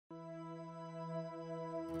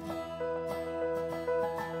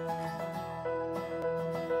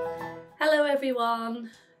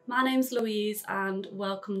everyone, my name's Louise and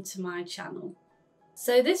welcome to my channel.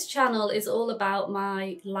 So this channel is all about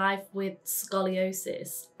my life with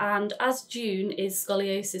scoliosis, and as June is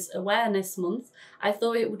Scoliosis Awareness Month, I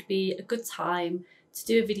thought it would be a good time to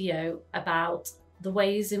do a video about the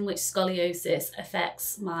ways in which scoliosis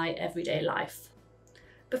affects my everyday life.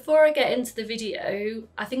 Before I get into the video,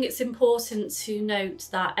 I think it's important to note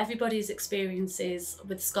that everybody's experiences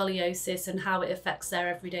with scoliosis and how it affects their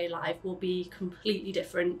everyday life will be completely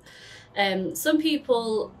different. Some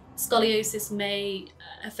people, scoliosis may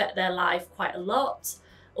affect their life quite a lot.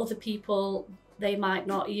 Other people, they might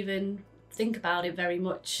not even think about it very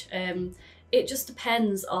much. It just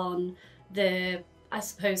depends on the, I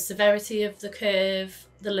suppose, severity of the curve,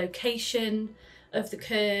 the location of the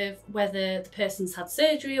curve, whether the person's had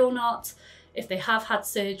surgery or not, if they have had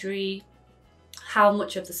surgery, how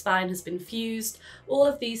much of the spine has been fused. All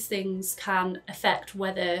of these things can affect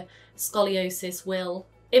whether scoliosis will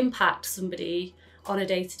impact somebody on a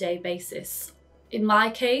day-to-day basis. In my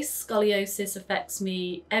case, scoliosis affects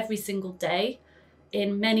me every single day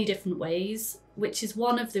in many different ways, which is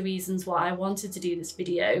one of the reasons why I wanted to do this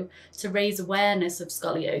video, to raise awareness of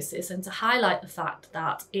scoliosis and to highlight the fact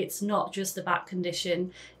that it's not just a back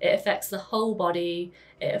condition, it affects the whole body,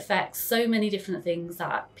 it affects so many different things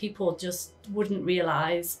that people just wouldn't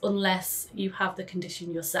realise unless you have the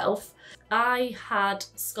condition yourself. I had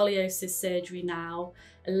scoliosis surgery now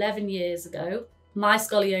 11 years ago. My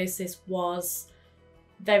scoliosis was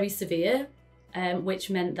very severe, which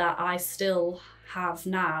meant that I still have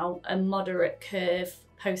now a moderate curve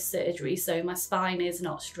post-surgery, so my spine is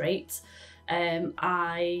not straight.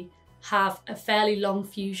 I have a fairly long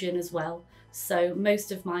fusion as well, so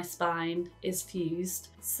most of my spine is fused.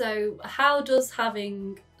 So how does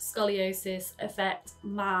having scoliosis affect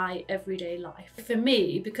my everyday life? For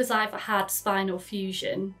me, because I've had spinal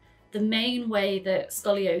fusion, the main way that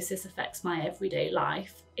scoliosis affects my everyday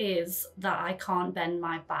life is that I can't bend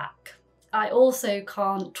my back. I also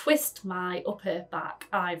can't twist my upper back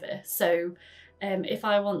either. So if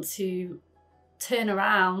I want to turn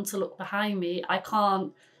around to look behind me, I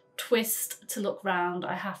can't twist to look round.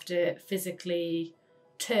 I have to physically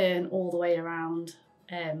turn all the way around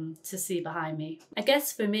to see behind me. I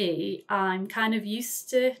guess for me, I'm kind of used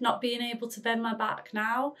to not being able to bend my back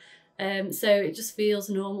now. So it just feels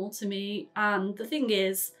normal to me. And the thing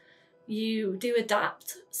is, you do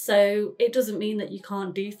adapt, so it doesn't mean that you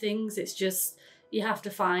can't do things, it's just you have to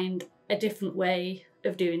find a different way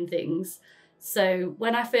of doing things. So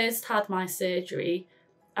when I first had my surgery,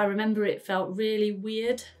 I remember it felt really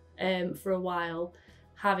weird for a while,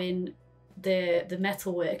 having the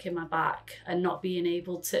metalwork in my back and not being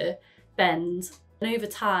able to bend. And over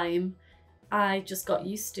time, I just got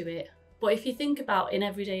used to it. But if you think about in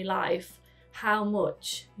everyday life, how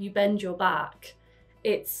much you bend your back,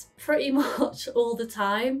 it's pretty much all the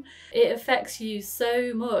time. It affects you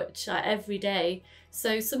so much every day.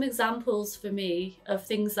 So some examples for me of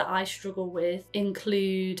things that I struggle with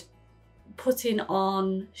include putting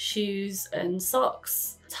on shoes and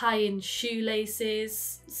socks, tying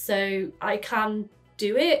shoelaces. So I can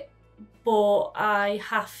do it, but I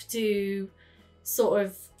have to sort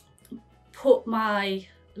of put my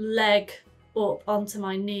leg up onto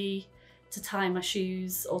my knee to tie my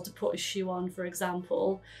shoes or to put a shoe on, for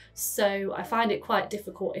example. So I find it quite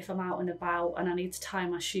difficult if I'm out and about and I need to tie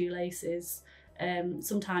my shoelaces.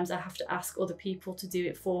 Sometimes I have to ask other people to do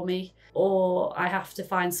it for me, or I have to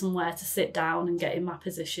find somewhere to sit down and get in my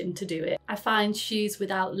position to do it. I find shoes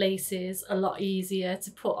without laces a lot easier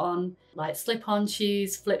to put on, like slip-on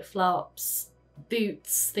shoes, flip-flops,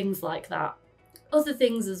 boots, things like that. Other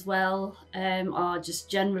things as well are just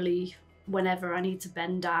generally whenever I need to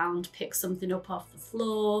bend down to pick something up off the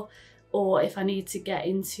floor, or if I need to get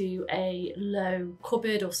into a low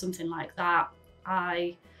cupboard or something like that,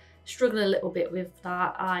 I struggle a little bit with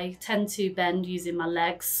that. I tend to bend using my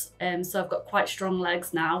legs, so I've got quite strong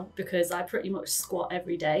legs now because I pretty much squat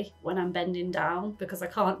every day when I'm bending down because I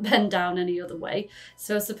can't bend down any other way.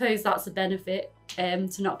 So I suppose that's a benefit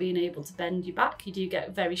to not being able to bend your back. You do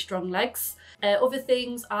get very strong legs. Other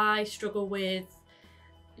things I struggle with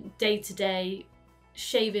day to day,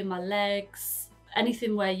 shaving my legs,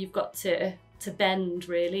 anything where you've got to bend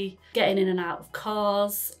really. Getting in and out of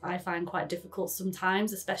cars I find quite difficult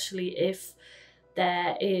sometimes, especially if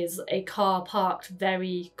there is a car parked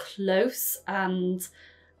very close and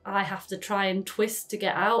I have to try and twist to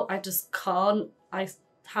get out. I just can't. I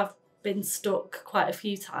have been stuck quite a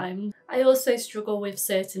few times. I also struggle with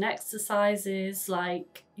certain exercises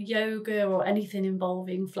like yoga or anything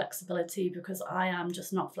involving flexibility because I am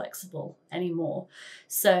just not flexible anymore.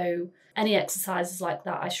 So any exercises like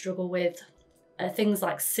that I struggle with. Things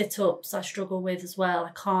like sit-ups I struggle with as well.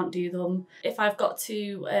 I can't do them. If I've got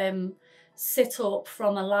to sit up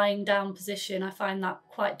from a lying down position, I find that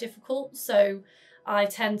quite difficult. So I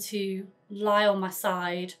tend to lie on my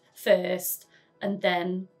side first and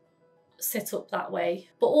then sit up that way.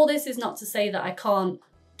 But all this is not to say that I can't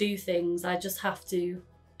do things. I just have to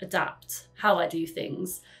adapt how I do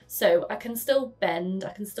things. So I can still bend, I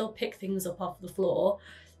can still pick things up off the floor,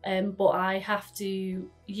 but I have to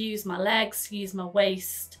use my legs, use my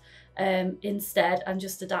waist instead, and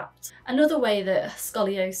just adapt. Another way that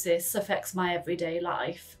scoliosis affects my everyday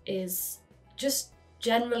life is just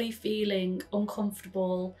generally feeling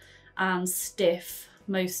uncomfortable and stiff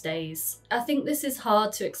most days. I think this is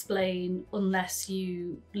hard to explain unless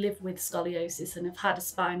you live with scoliosis and have had a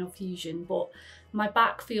spinal fusion, but my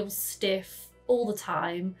back feels stiff all the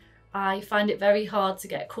time. I find it very hard to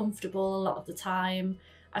get comfortable a lot of the time.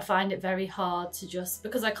 I find it very hard to just,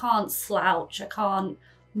 because I can't slouch, I can't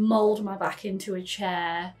mould my back into a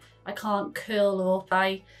chair, I can't curl up.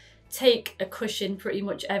 I take a cushion pretty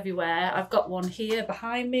much everywhere. I've got one here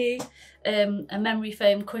behind me, a memory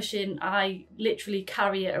foam cushion. I literally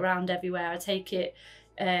carry it around everywhere. I take it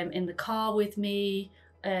in the car with me,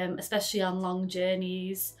 especially on long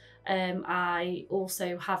journeys. I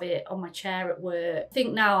also have it on my chair at work. I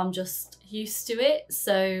think now I'm just used to it,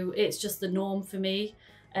 so it's just the norm for me.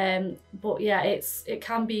 But yeah, it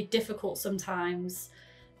can be difficult sometimes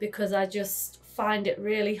because I just find it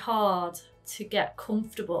really hard to get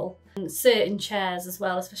comfortable. And certain chairs as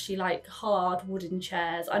well, especially like hard wooden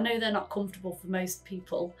chairs, I know they're not comfortable for most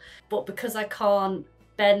people, but because I can't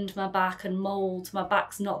bend my back and mould, my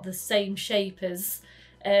back's not the same shape as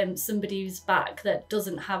somebody's back that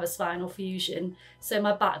doesn't have a spinal fusion, so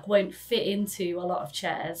my back won't fit into a lot of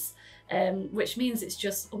chairs, which means it's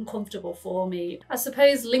just uncomfortable for me. I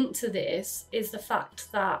suppose linked to this is the fact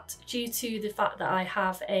that due to the fact that I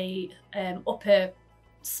have a upper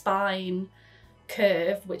spine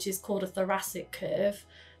curve, which is called a thoracic curve,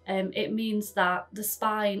 it means that the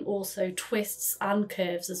spine also twists and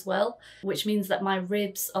curves as well, which means that my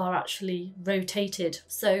ribs are actually rotated.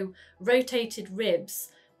 So rotated ribs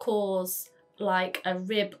cause like a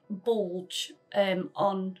rib bulge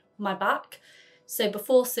on my back. So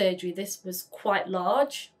before surgery, this was quite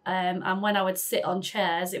large, and when I would sit on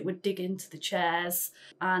chairs, it would dig into the chairs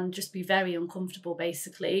and just be very uncomfortable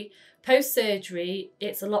basically. Post-surgery,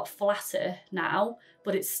 it's a lot flatter now,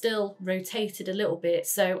 but it's still rotated a little bit,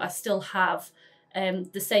 so I still have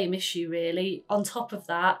the same issue really. On top of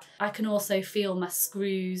that, I can also feel my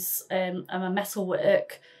screws and my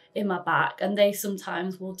metalwork in my back, and they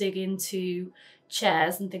sometimes will dig into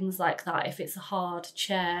chairs and things like that if it's a hard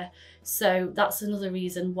chair. So that's another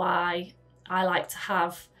reason why I like to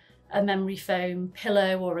have a memory foam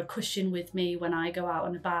pillow or a cushion with me when I go out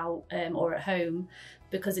and about or at home,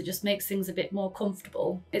 because it just makes things a bit more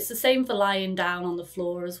comfortable. It's the same for lying down on the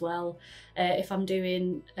floor as well. If I'm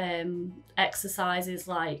doing exercises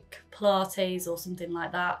like Pilates or something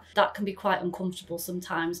like that, that can be quite uncomfortable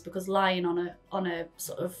sometimes, because lying on a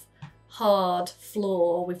sort of hard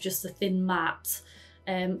floor with just a thin mat,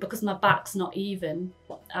 because my back's not even,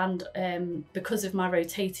 and because of my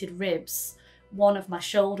rotated ribs, one of my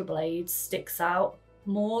shoulder blades sticks out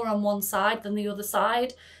more on one side than the other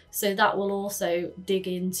side, so that will also dig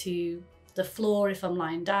into the floor if I'm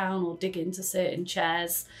lying down, or dig into certain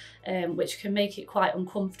chairs, which can make it quite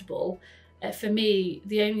uncomfortable. For me,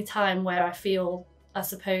 the only time where I feel, I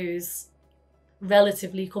suppose,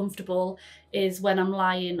 relatively comfortable is when I'm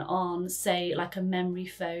lying on, say, like a memory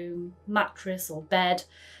foam mattress or bed,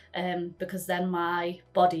 because then my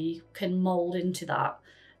body can mould into that.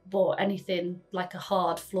 But anything like a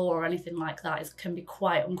hard floor or anything like that can be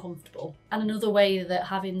quite uncomfortable. And another way that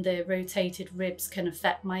having the rotated ribs can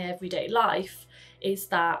affect my everyday life is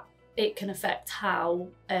that it can affect how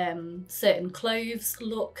certain clothes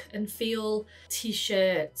look and feel.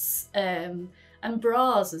 T-shirts and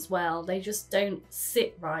bras as well, they just don't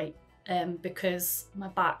sit right because my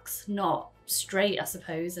back's not straight, I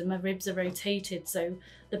suppose, and my ribs are rotated, so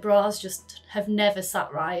the bras just have never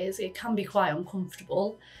sat right. It can be quite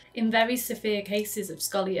uncomfortable. In very severe cases of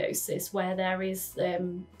scoliosis, where there is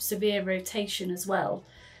severe rotation as well,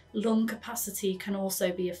 lung capacity can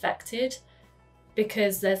also be affected,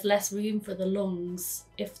 because there's less room for the lungs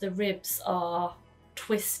if the ribs are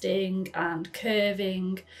twisting and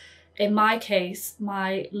curving. In my case,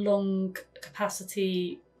 my lung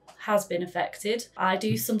capacity has been affected. I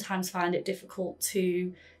do sometimes find it difficult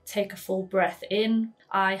to take a full breath in.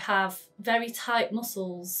 I have very tight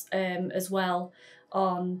muscles as well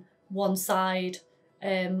on one side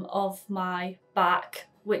of my back,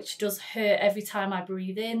 which does hurt every time I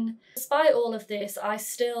breathe in. Despite all of this, I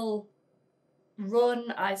still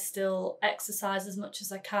run, I still exercise as much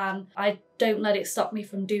as I can. I don't let it stop me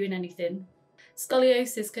from doing anything.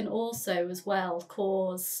 Scoliosis can also as well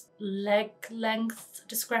cause leg length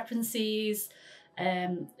discrepancies.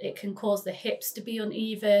 It can cause the hips to be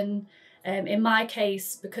uneven. In my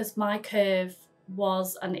case, because my curve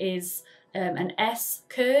was and is an S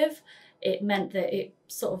curve, it meant that it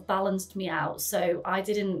sort of balanced me out. So I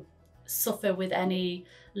didn't suffer with any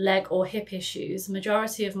leg or hip issues. The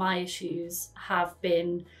majority of my issues have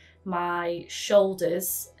been my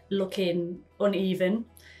shoulders looking uneven,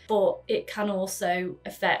 but it can also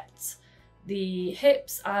affect the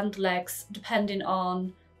hips and legs depending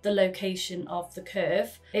on the location of the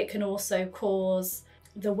curve. It can also cause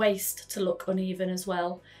the waist to look uneven as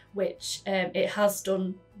well, which it has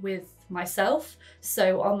done with myself.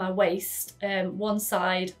 So on my waist, one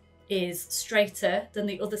side is straighter than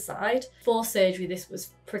the other side. Before surgery, this was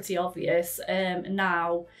pretty obvious.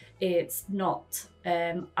 Now it's not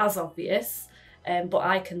as obvious, but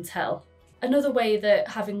I can tell. Another way that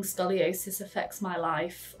having scoliosis affects my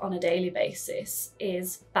life on a daily basis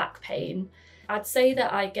is back pain. I'd say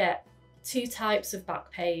that I get two types of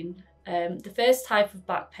back pain. The first type of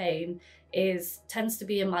back pain tends to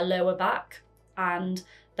be in my lower back, and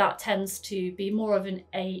that tends to be more of an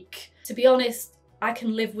ache. To be honest, I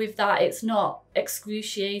can live with that. It's not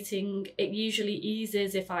excruciating. It usually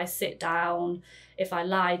eases if I sit down, if I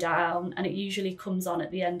lie down, and it usually comes on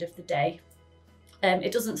at the end of the day.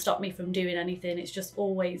 It doesn't stop me from doing anything. It's just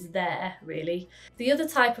always there, really. The other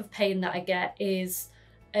type of pain that I get is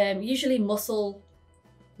usually muscle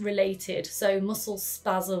related. So muscle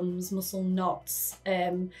spasms, muscle knots,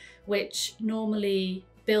 which normally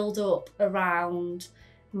build up around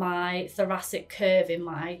my thoracic curve in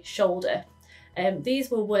my shoulder.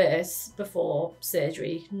 These were worse before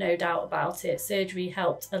surgery, no doubt about it. Surgery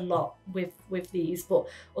helped a lot with these, but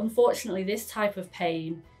unfortunately this type of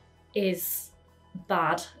pain is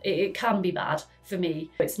bad. It can be bad for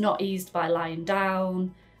me. It's not eased by lying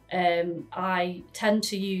down. I tend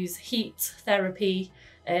to use heat therapy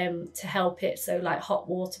to help it, so like hot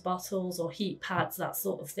water bottles or heat pads, that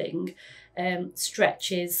sort of thing.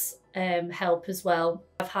 Stretches help as well.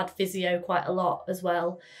 I've had physio quite a lot as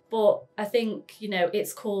well, but I think, you know,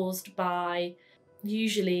 it's caused by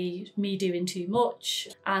usually me doing too much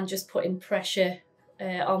and just putting pressure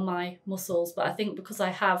on my muscles. But I think because I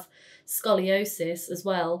have scoliosis as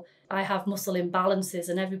well, I have muscle imbalances,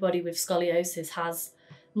 and everybody with scoliosis has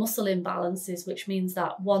muscle imbalances, which means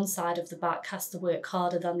that one side of the back has to work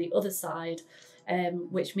harder than the other side,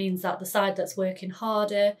 which means that the side that's working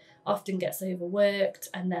harder often gets overworked,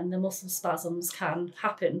 and then the muscle spasms can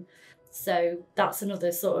happen. So that's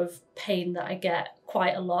another sort of pain that I get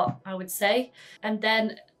quite a lot, I would say. And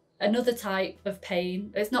then another type of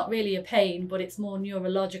pain, it's not really a pain, but it's more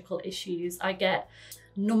neurological issues. I get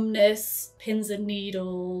numbness, pins and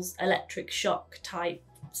needles, electric shock type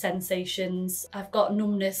sensations. I've got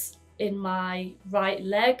numbness in my right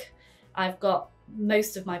leg. I've got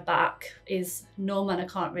most of my back is numb and I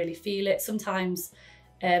can't really feel it. Sometimes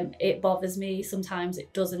it bothers me, sometimes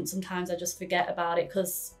it doesn't, sometimes I just forget about it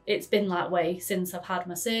because it's been that way since I've had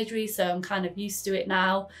my surgery, so I'm kind of used to it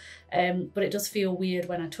now, but it does feel weird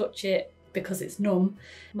when I touch it because it's numb.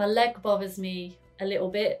 My leg bothers me a little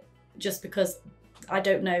bit just because I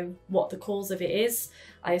don't know what the cause of it is.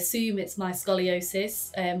 I assume it's my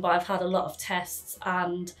scoliosis, but I've had a lot of tests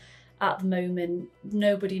and at the moment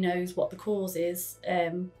nobody knows what the cause is,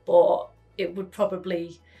 but it would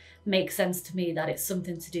probably make sense to me that it's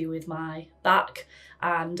something to do with my back,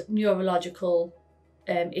 and neurological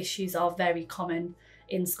issues are very common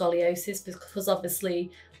in scoliosis because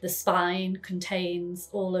obviously the spine contains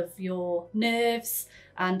all of your nerves,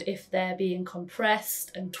 and if they're being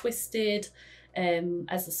compressed and twisted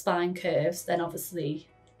as the spine curves, then obviously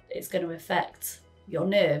it's going to affect your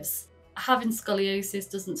nerves. Having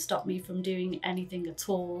scoliosis doesn't stop me from doing anything at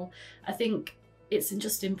all. I think it's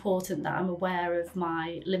just important that I'm aware of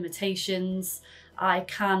my limitations. I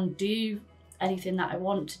can do anything that I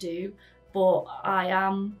want to do, but I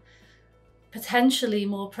am potentially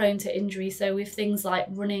more prone to injury. So with things like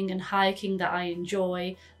running and hiking that I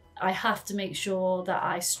enjoy, I have to make sure that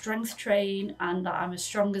I strength train and that I'm as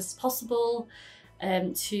strong as possible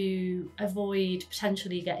to avoid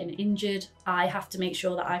potentially getting injured. I have to make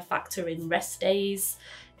sure that I factor in rest days.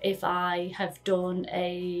 If I have done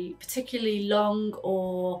a particularly long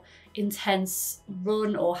or intense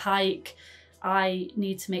run or hike, I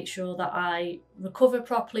need to make sure that I recover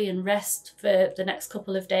properly and rest for the next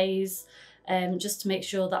couple of days, just to make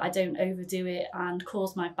sure that I don't overdo it and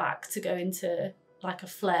cause my back to go into like a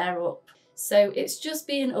flare up. So it's just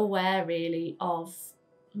being aware really of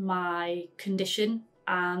my condition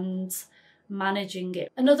and managing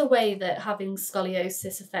it. Another way that having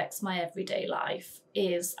scoliosis affects my everyday life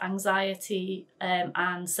is anxiety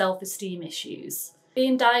and self-esteem issues.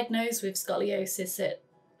 Being diagnosed with scoliosis at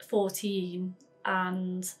 14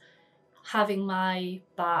 and having my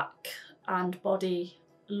back and body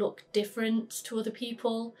look different to other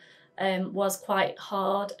people was quite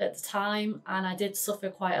hard at the time, and I did suffer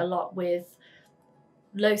quite a lot with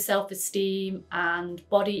low self-esteem and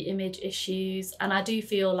body image issues. And I do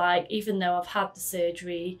feel like even though I've had the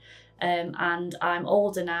surgery and I'm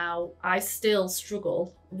older now, I still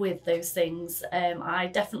struggle with those things. I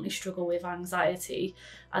definitely struggle with anxiety,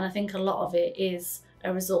 and I think a lot of it is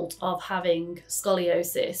a result of having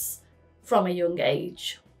scoliosis from a young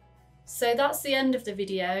age. So that's the end of the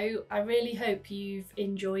video. I really hope you've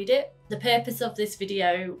enjoyed it. The purpose of this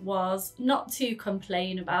video was not to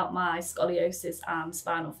complain about my scoliosis and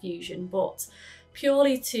spinal fusion, but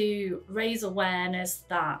purely to raise awareness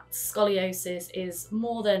that scoliosis is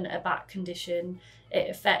more than a back condition. It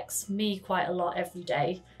affects me quite a lot every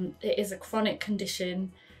day. It is a chronic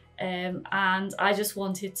condition. And I just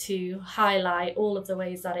wanted to highlight all of the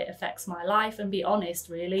ways that it affects my life and be honest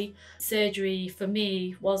really. Surgery for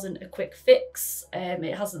me wasn't a quick fix.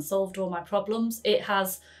 It hasn't solved all my problems. It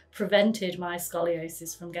has prevented my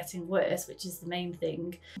scoliosis from getting worse, which is the main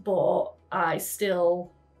thing. But I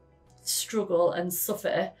still struggle and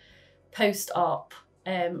suffer post-op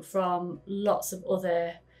from lots of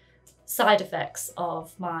other side effects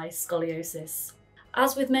of my scoliosis.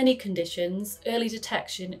 As with many conditions, early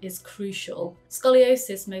detection is crucial.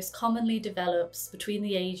 Scoliosis most commonly develops between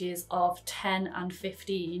the ages of 10 and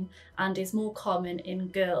 15 and is more common in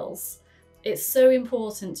girls. It's so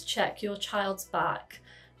important to check your child's back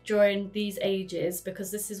during these ages because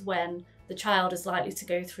this is when the child is likely to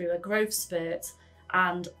go through a growth spurt,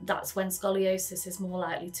 and that's when scoliosis is more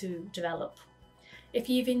likely to develop. If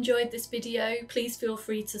you've enjoyed this video, please feel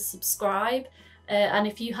free to subscribe. And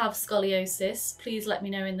if you have scoliosis, please let me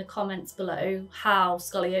know in the comments below how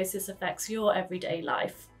scoliosis affects your everyday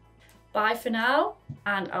life. Bye for now,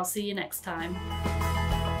 and I'll see you next time.